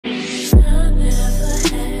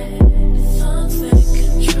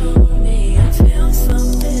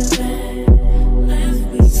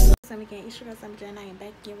girl Sam Jen. I am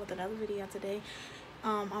back again with another video today.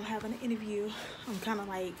 I'm having an interview. I'm kind of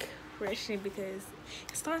like rushing because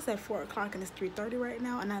it starts at 4 o'clock and it's 3:30 right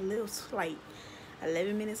now, and I live like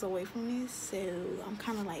 11 minutes away from this, so I'm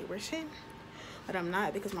kind of like rushing, but I'm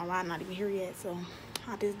not because my ride not even here yet. So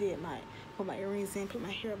I just put my earrings in, put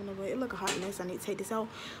my hair up in the way. It look a hot mess. I need to take this out,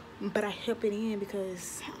 but I help it in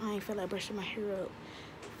because I ain't feel like brushing my hair up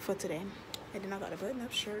for today. And then I got a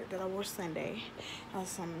button-up shirt that I wore Sunday.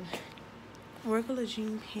 Some regular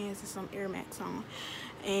jean pants and some Air Max on.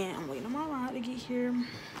 And I'm waiting on my ride to get here.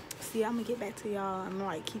 See, I'm gonna get back to y'all and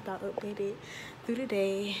like keep y'all updated through the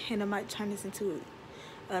day. And I might turn this into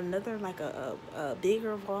another like a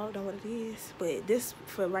bigger vlog than what it is. But this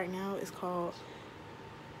for right now is called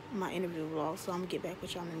my interview vlog. So I'm gonna get back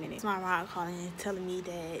with y'all in a minute. My ride calling and telling me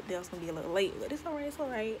that they was gonna be a little late, but it's alright, it's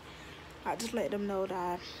alright. I just let them know that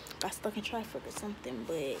I got stuck in traffic or something,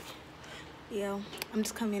 but yeah, I'm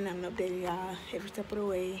just coming in and updating y'all every step of the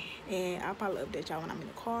way, and I'll probably update y'all when I'm in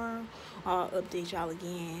the car, or I'll update y'all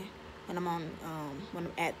again when I'm on when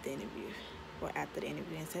I'm at the interview or after the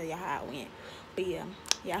interview and tell y'all how it went. But yeah,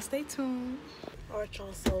 y'all stay tuned. Alright,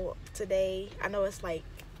 y'all, so today, I know it's like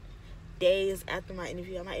days after my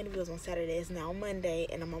interview. My interview was on Saturday. It's now Monday,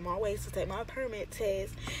 and I'm on my way to take my permit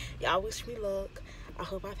test. Y'all wish me luck. I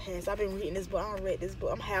hope I pass. I've been reading this book. I don't read this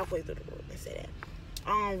book. I'm halfway through the book. Let's say that.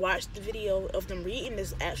 I watched the video of them reading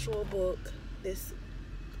this actual book,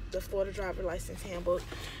 the Florida Driver License Handbook.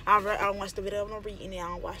 I watched the video of them reading it.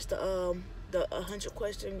 I watched the 100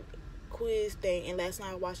 question quiz thing, and last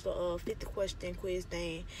night I watched the 50 question quiz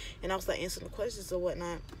thing, and I was like answering the questions or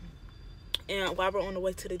whatnot. And while we're on the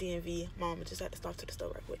way to the DMV, Mama just had to stop to the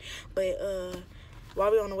store right quick. But while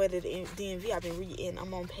we're on the way to the DMV, I've been reading.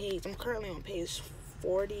 I'm currently on page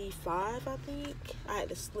 45, I think. I had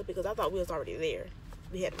to slip it because I thought we was already there.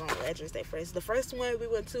 We had the wrong address at first. The first one we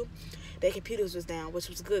went to, their computers was down, which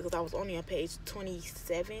was good because I was only on page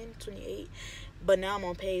 27, 28. But now I'm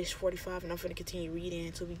on page 45, and I'm going to continue reading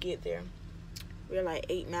until we get there. We're like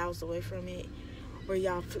 8 miles away from it. Where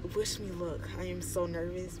y'all wish me luck. I am so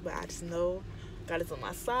nervous, but I just know God is on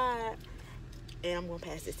my side, and I'm going to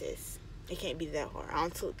pass this test. It can't be that hard. I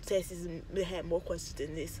took tests that had more questions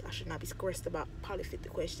than this. I should not be stressed about probably 50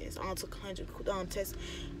 questions. I took 100 question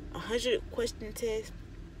test.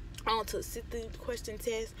 I took 60 question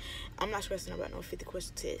test. I'm not stressing about no 50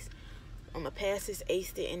 question test. I'm going to pass this,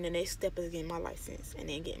 ace it, and the next step is getting my license and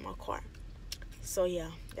then getting my car. So yeah,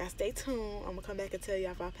 y'all stay tuned. I'm gonna come back and tell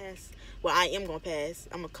y'all if I pass. Well, I am gonna pass.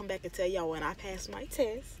 I'm gonna come back and tell y'all when I pass my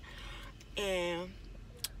test. And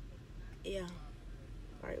yeah,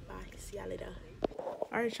 all right, bye. See y'all later. All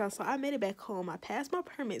right, y'all. So I made it back home. I passed my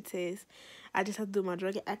permit test. I just have to do my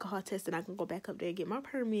drug and alcohol test, and I can go back up there and get my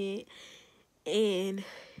permit. And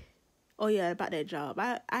oh yeah, about that job.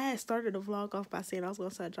 I had started the vlog off by saying I was gonna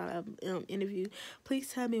start a job interview. Please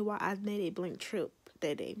tell me why I made a blank trip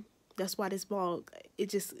that day. That's why this vlog,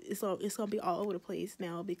 it's gonna be all over the place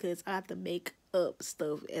now because I have to make up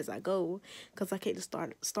stuff as I go because I can't just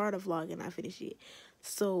start a vlog and not finish it.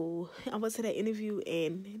 So I went to that interview,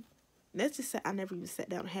 and let's just say I never even sat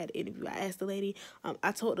down and had an interview. I asked the lady,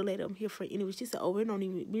 I told the lady I'm here for an interview. She said, oh, we're not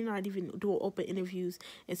even doing open interviews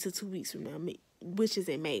until 2 weeks from now, which is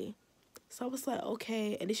in May. So I was like,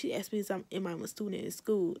 okay. And then she asked me if I'm a student in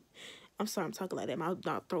school. I'm sorry I'm talking like that. My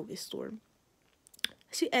throat is sore.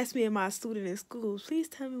 She asked me, am I a student in school? Please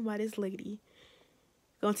tell me why this lady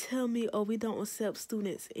gonna tell me, oh, we don't accept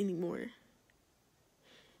students anymore.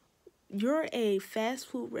 You're a fast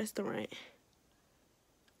food restaurant.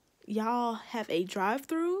 Y'all have a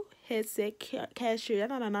drive-through headset cashier. Y'all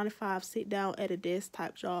not a 9-to-5 sit down at a desk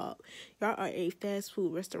type job. Y'all are a fast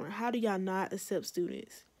food restaurant. How do y'all not accept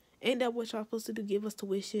students? Ain't that what y'all supposed to do? Give us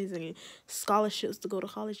tuitions and scholarships to go to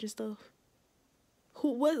college and stuff?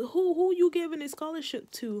 Who you giving a scholarship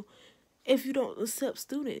to if you don't accept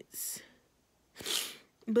students?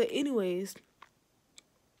 But anyways,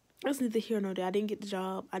 that's neither here nor there. I didn't get the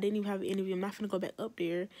job. I didn't even have an interview. I'm not gonna go back up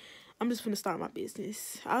there. I'm just gonna start my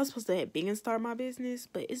business. I was supposed to have been and start my business,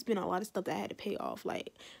 but it's been a lot of stuff that I had to pay off,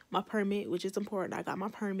 like my permit, which is important. I got my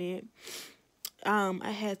permit. I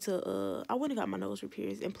had to I went and got my nose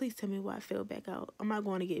repairs, and please tell me why I fell back out. I'm not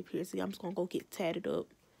going to get a piercing. I'm just gonna go get tatted up.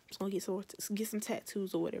 I'm just gonna get some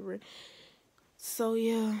tattoos or whatever. So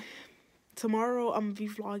yeah, tomorrow I'm gonna be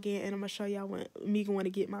vlogging, and I'm gonna show y'all me going to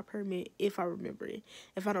get my permit if I remember it.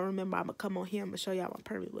 If I don't remember, I'm gonna come on here. I'm gonna show y'all my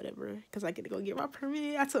permit, whatever, because I get to go get my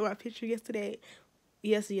permit. I took my picture yesterday.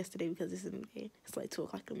 Yesterday because it's in the day. It's like 2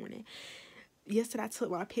 o'clock in the morning. Yesterday I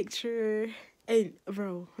took my picture, and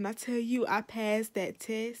bro, when I tell you I passed that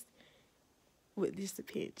test with just a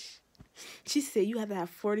pinch. She said you have to have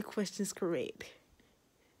 40 questions correct.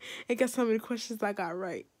 And guess how many questions I got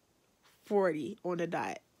right? 40 on the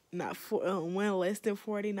dot. Not one less than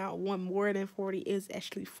 40, not one more than 40. It's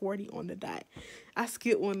actually 40 on the dot. I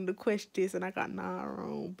skipped one of the questions and I got 9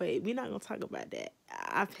 wrong, but we're not gonna talk about that.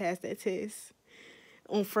 I passed that test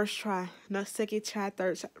on first try, not second try,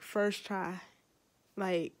 third try, first try.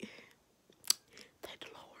 Like, thank the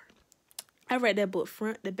Lord. I read that book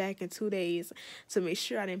front to back in 2 days to make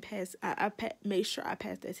sure I didn't pass. I made sure I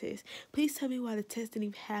passed that test. Please tell me why the test didn't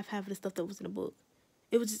even have half of the stuff that was in the book.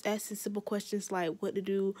 It was just asking simple questions like what to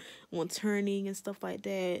do when turning and stuff like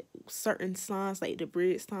that. Certain signs like the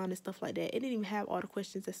bridge sign and stuff like that. It didn't even have all the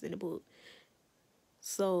questions that's in the book.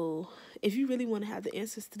 So if you really want to have the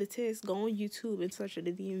answers to the test, go on YouTube and search for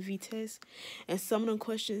the DMV test. And some of them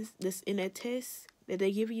questions that's in that test that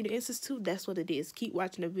they give you the answers to, that's what it is. Keep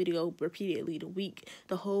watching the video repeatedly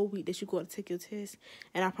the whole week that you go to take your test.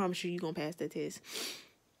 And I promise you're going to pass that test.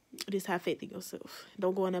 Just have faith in yourself.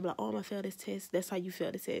 Don't go in there like, oh, I'm going to fail this test. That's how you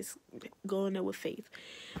fail the test. Go in there with faith.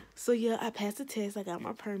 So, yeah, I passed the test. I got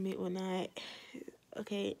my permit one night.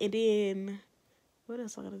 Okay, and then what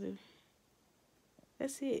else I got to do?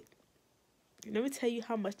 That's it. Let me tell you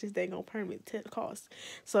how much this dang on permit costs.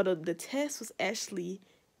 So, the test was actually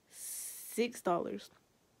 $6.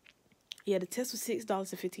 Yeah, the test was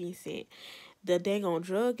 $6.15. The dang on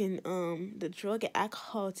drug and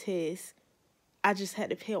alcohol test I just had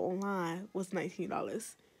to pay online was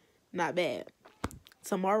 $19. Not bad.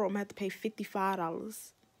 Tomorrow I'm going to have to pay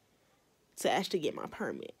 $55 to actually get my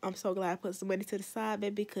permit. I'm so glad I put some money to the side,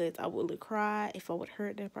 baby, because I would have cried if I would have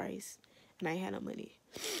heard that price and I ain't had no money.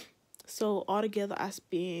 So altogether I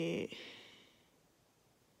spent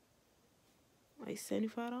like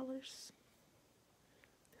 $75.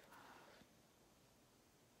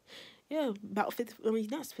 Yeah, about 50. I mean,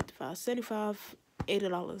 not 55, 75,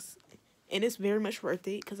 $80. And it's very much worth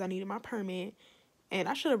it because I needed my permit. And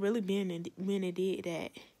I should have really been and did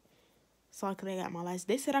that. So I could have got my license.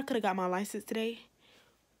 They said I could have got my license today.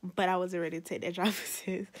 But I wasn't ready to take that driver's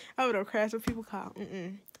test. I would have crashed with people's car.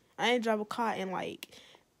 I ain't drive a car in like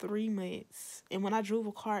 3 months. And when I drove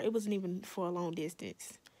a car, it wasn't even for a long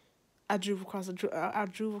distance. I drove across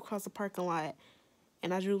the parking lot.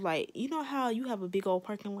 And I drove like, you know how you have a big old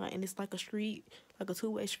parking lot and it's like a street, like a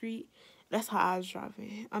 2-way street? That's how I was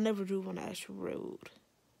driving. I never drove on the actual road.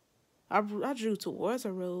 I drove towards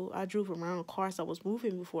a road. I drove around cars I was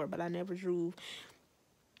moving before, but I never drove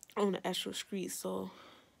on the actual street. So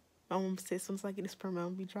my mom said, as soon as I get this permit,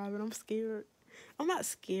 I'm going to be driving. I'm scared. I'm not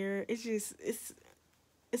scared. It's just,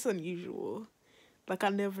 it's unusual. Like, I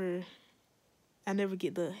never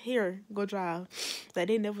get the, here, go drive. Like,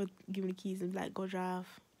 they never give me the keys and be like, go drive.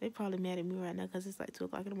 They probably mad at me right now because it's like 2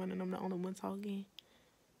 o'clock in the morning and I'm the only one talking.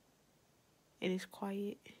 And it's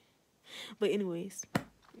quiet. But anyways.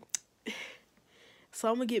 So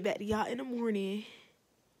I'm going to get back to y'all in the morning.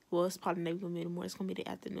 Well, it's probably never going to be in the morning. It's going to be the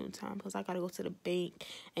afternoon time. Because I got to go to the bank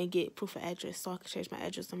and get proof of address. So I can change my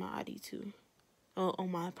address on my ID too.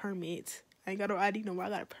 On my permit. I ain't got no ID no more. I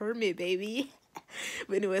got a permit, baby.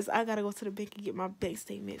 But anyways, I got to go to the bank and get my bank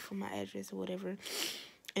statement for my address or whatever.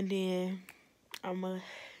 And then I'm going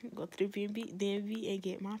to go to the DMV and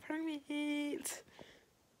get my permit.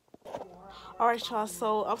 Alright, y'all,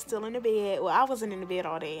 so I'm still in the bed. Well, I wasn't in the bed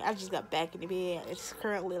all day. I just got back in the bed. It's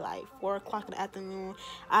currently like 4 o'clock in the afternoon.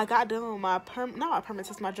 I got done with my permit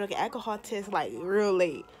test, my drug and alcohol test, like real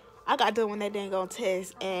late. I got done with that dang on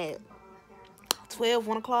test at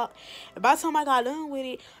 1 o'clock. And by the time I got done with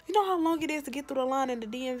it, you know how long it is to get through the line in the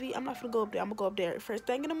DMV? I'm not gonna go up there. I'm gonna go up there first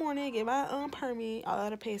thing in the morning, get my permit. All I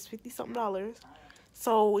gotta pay is $50-something.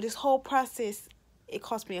 So this whole process, it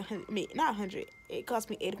cost me it cost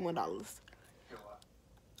me $81.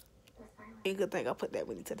 And good thing I put that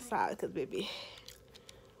money to the side, because baby,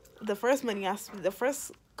 the first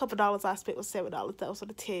couple dollars I spent was $7. That was for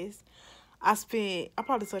the test. I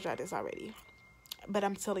probably told y'all this already, but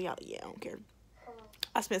I'm telling y'all, yeah, I don't care.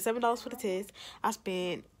 I spent $7 for the test. I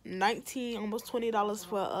spent $19, almost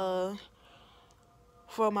 $20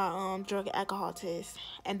 for my drug and alcohol test,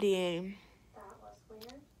 and then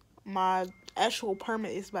my actual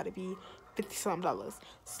permit is about to be $50-something.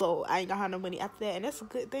 So I ain't gonna have no money after that, and that's a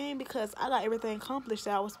good thing because I got everything accomplished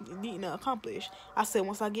that I was needing to accomplish. I said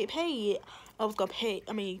once I get paid, I was gonna pay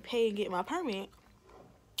and get my permit,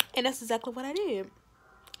 and that's exactly what I did.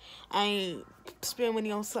 I ain't spend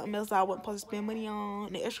money on something else I wasn't supposed to spend money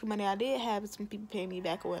on. The extra money I did have is some people paying me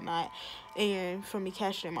back or whatnot, and for me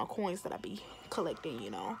cashing in my coins that I be collecting,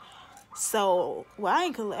 you know. So well, I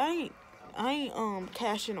ain't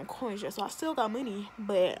cashing them coins yet, so I still got money,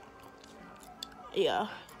 but yeah,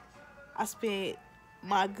 I spent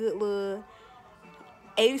my good little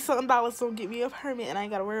 $80-something gonna get me a permit, and I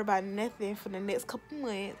ain't gotta worry about nothing for the next couple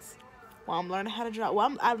months while I'm learning how to drive.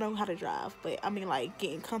 Well, I know how to drive, but I mean, like,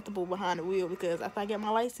 getting comfortable behind the wheel, because after I get my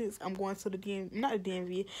license, I'm going to the DMV, not the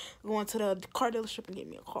DMV, I'm going to the car dealership and get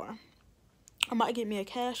me a car. I might get me a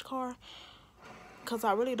cash car, because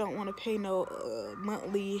I really don't want to pay no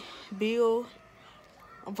monthly bill,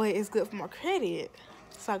 but it's good for my credit,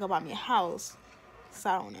 so I can buy me a house. So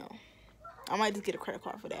I don't know. I might just get a credit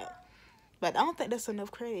card for that. But I don't think that's enough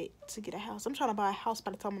credit to get a house. I'm trying to buy a house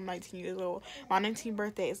by the time I'm 19 years old. My 19th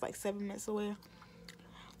birthday is like 7 months away. I'm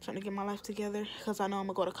trying to get my life together, because I know I'm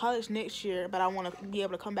going to go to college next year, but I want to be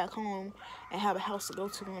able to come back home and have a house to go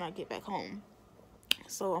to when I get back home.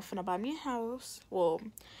 So I'm finna buy me a house. Well,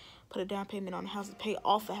 put a down payment on the house and pay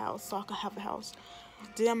off the house so I can have a house.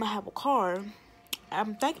 Then I'm going to have a car.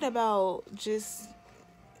 I'm thinking about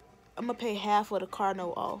I'm going to pay half of the car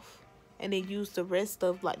note off, and then use the rest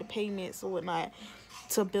of, like, the payments or whatnot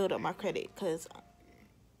to build up my credit, because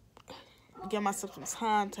give myself some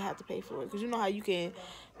time to have to pay for it. Because you know how you can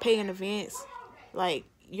pay in advance, like,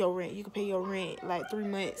 your rent. You can pay your rent, like, 3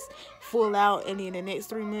 months full out, and then the next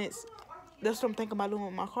 3 months, that's what I'm thinking about doing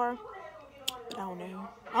with my car. But I don't know.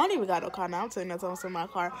 I don't even got no car now. I'm telling you, that's on my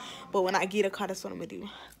car. But when I get a car, that's what I'm going to do.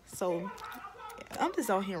 So, I'm just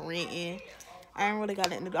out here renting. I ain't really got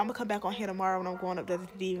nothing to do. I'm going to come back on here tomorrow when I'm going up to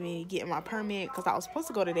the DMV getting my permit, because I was supposed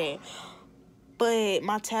to go today. But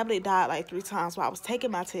my tablet died like 3 times while I was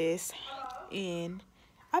taking my test, and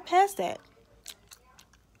I passed that.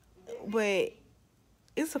 But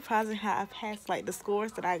it's surprising how I passed, like, the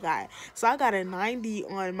scores that I got. So I got a 90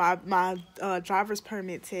 on my driver's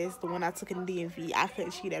permit test, the one I took in the DMV. I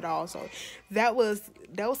couldn't cheat at all. So that was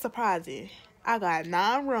surprising. I got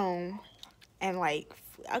 9 wrong, and, like,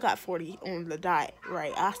 I got 40 on the dot,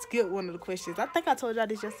 right? I skipped one of the questions. I think I told y'all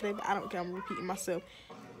this yesterday, but I don't care. I'm repeating myself.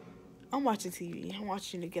 I'm watching TV. I'm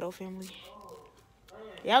watching The Ghetto Family.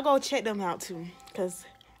 Y'all go check them out, too, because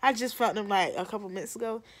I just found them, like, a couple minutes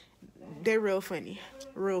ago. They're real funny.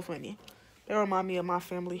 Real funny. They remind me of my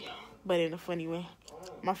family, but in a funny way.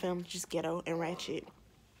 My family just ghetto and ratchet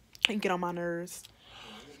and get on my nerves.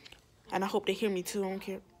 And I hope they hear me, too. I don't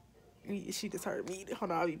care. She just heard me.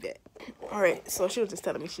 Hold on, I'll be back. Alright, so she was just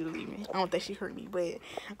telling me she was leaving. I don't think she heard me, but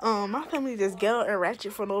my family just ghetto and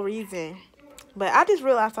ratchet for no reason. But I just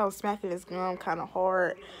realized I was smacking this gum kind of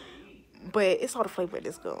hard. But it's all the flavor of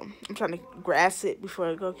this gum. I'm trying to grasp it before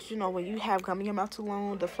it goes. Because, you know, when you have gum in your mouth too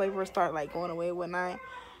long, the flavor start, like, going away and whatnot.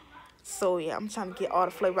 So, yeah, I'm trying to get all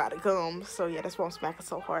the flavor out of gum. So, yeah, that's why I'm smacking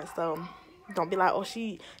so hard. So, don't be like, oh,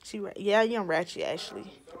 yeah, I'm ratchet,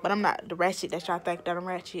 actually. But I'm not the ratchet that y'all think that I'm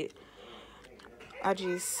ratchet. I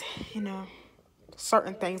just, you know,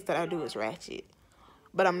 certain things that I do is ratchet.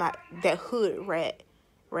 But I'm not that hood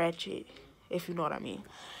ratchet, if you know what I mean.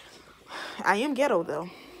 I am ghetto, though.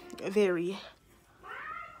 Very.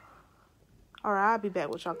 Alright, I'll be back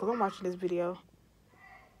with y'all, because I'm watching this video.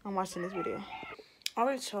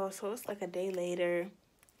 Alright, y'all, so it's like a day later.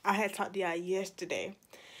 I had talked to y'all yesterday.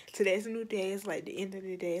 Today's a new day. It's like the end of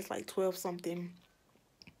the day. It's like 12-something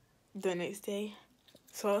the next day.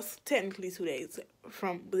 So it's technically 2 days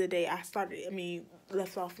from the day I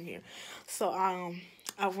left off from here. So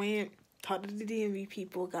I went, talked to the DMV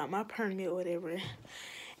people, got my permit or whatever.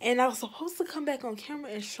 And I was supposed to come back on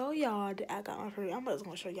camera and show y'all that I got my permit. I'm just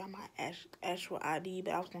going to show y'all my actual ID,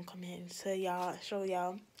 but I was going to come in and tell y'all, show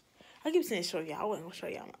y'all. I keep saying show y'all. I wasn't going to show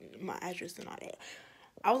y'all my address and all that.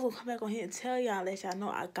 I was going to come back on here and tell y'all, let y'all know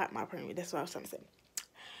I got my permit. That's what I was trying to say.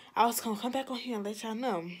 I was going to come back on here and let y'all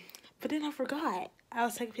know. But then I forgot. I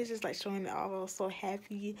was taking pictures, like, showing it all. I was so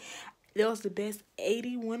happy. That was the best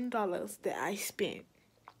 $81 that I spent.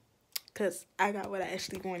 Because I got what I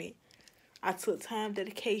actually wanted. I took time,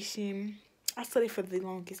 dedication. I studied for the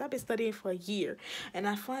longest. I've been studying for a year. And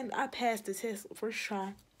I passed the test first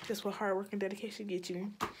try. That's what hard work and dedication get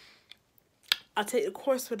you. I take the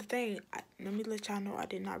course for the thing. Let me let y'all know I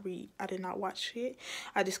did not read. I did not watch shit.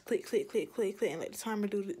 I just click, and let the timer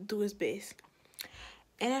do its best.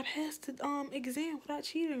 And I passed the exam without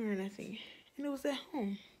cheating or anything. And it was at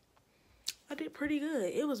home. I did pretty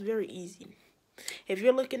good. It was very easy. If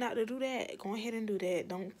you're looking out to do that, go ahead and do that.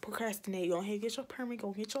 Don't procrastinate. Go ahead and get your permit.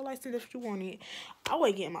 Go get your license if you want it. I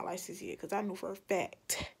wasn't getting my license yet because I knew for a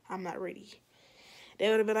fact I'm not ready. They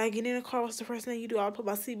would have been like, get in the car. What's the first thing you do? I would put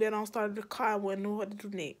my seatbelt on, started the car. I wouldn't know what to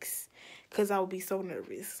do next because I would be so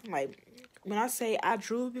nervous. Like, when I say I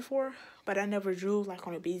drove before, but I never drove like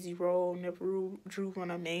on a busy road, never drove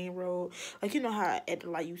on a main road. Like, you know how at the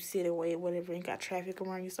light you sit away, whatever, and got traffic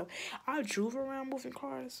around you. So I drove around moving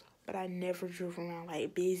cars, but I never drove around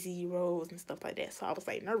like busy roads and stuff like that. So I was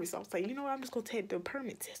like nervous. I was like, you know what, I'm just gonna take the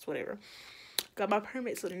permit test, whatever. Got my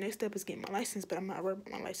permit, so the next step is getting my license, but I'm not worried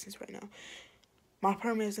about my license right now. My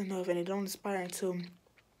permit is enough, and it don't expire until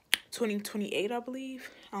 2028, I believe.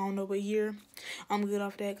 I don't know what year. I'm good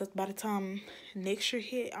off that, because by the time next year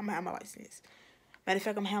hit, I'm going to have my license. Matter of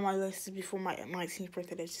fact, I'm going to have my license before my 19th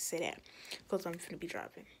birthday. Let's just say that, because I'm going to be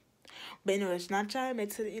driving. But anyways, not trying to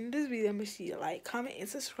make to the end of this video. Make sure you like, comment, and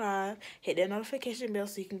subscribe. Hit that notification bell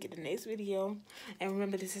so you can get the next video. And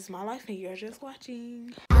remember, this is my life, and you're just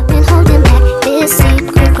watching. I've been holding back this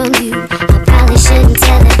secret from you. I probably shouldn't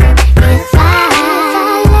tell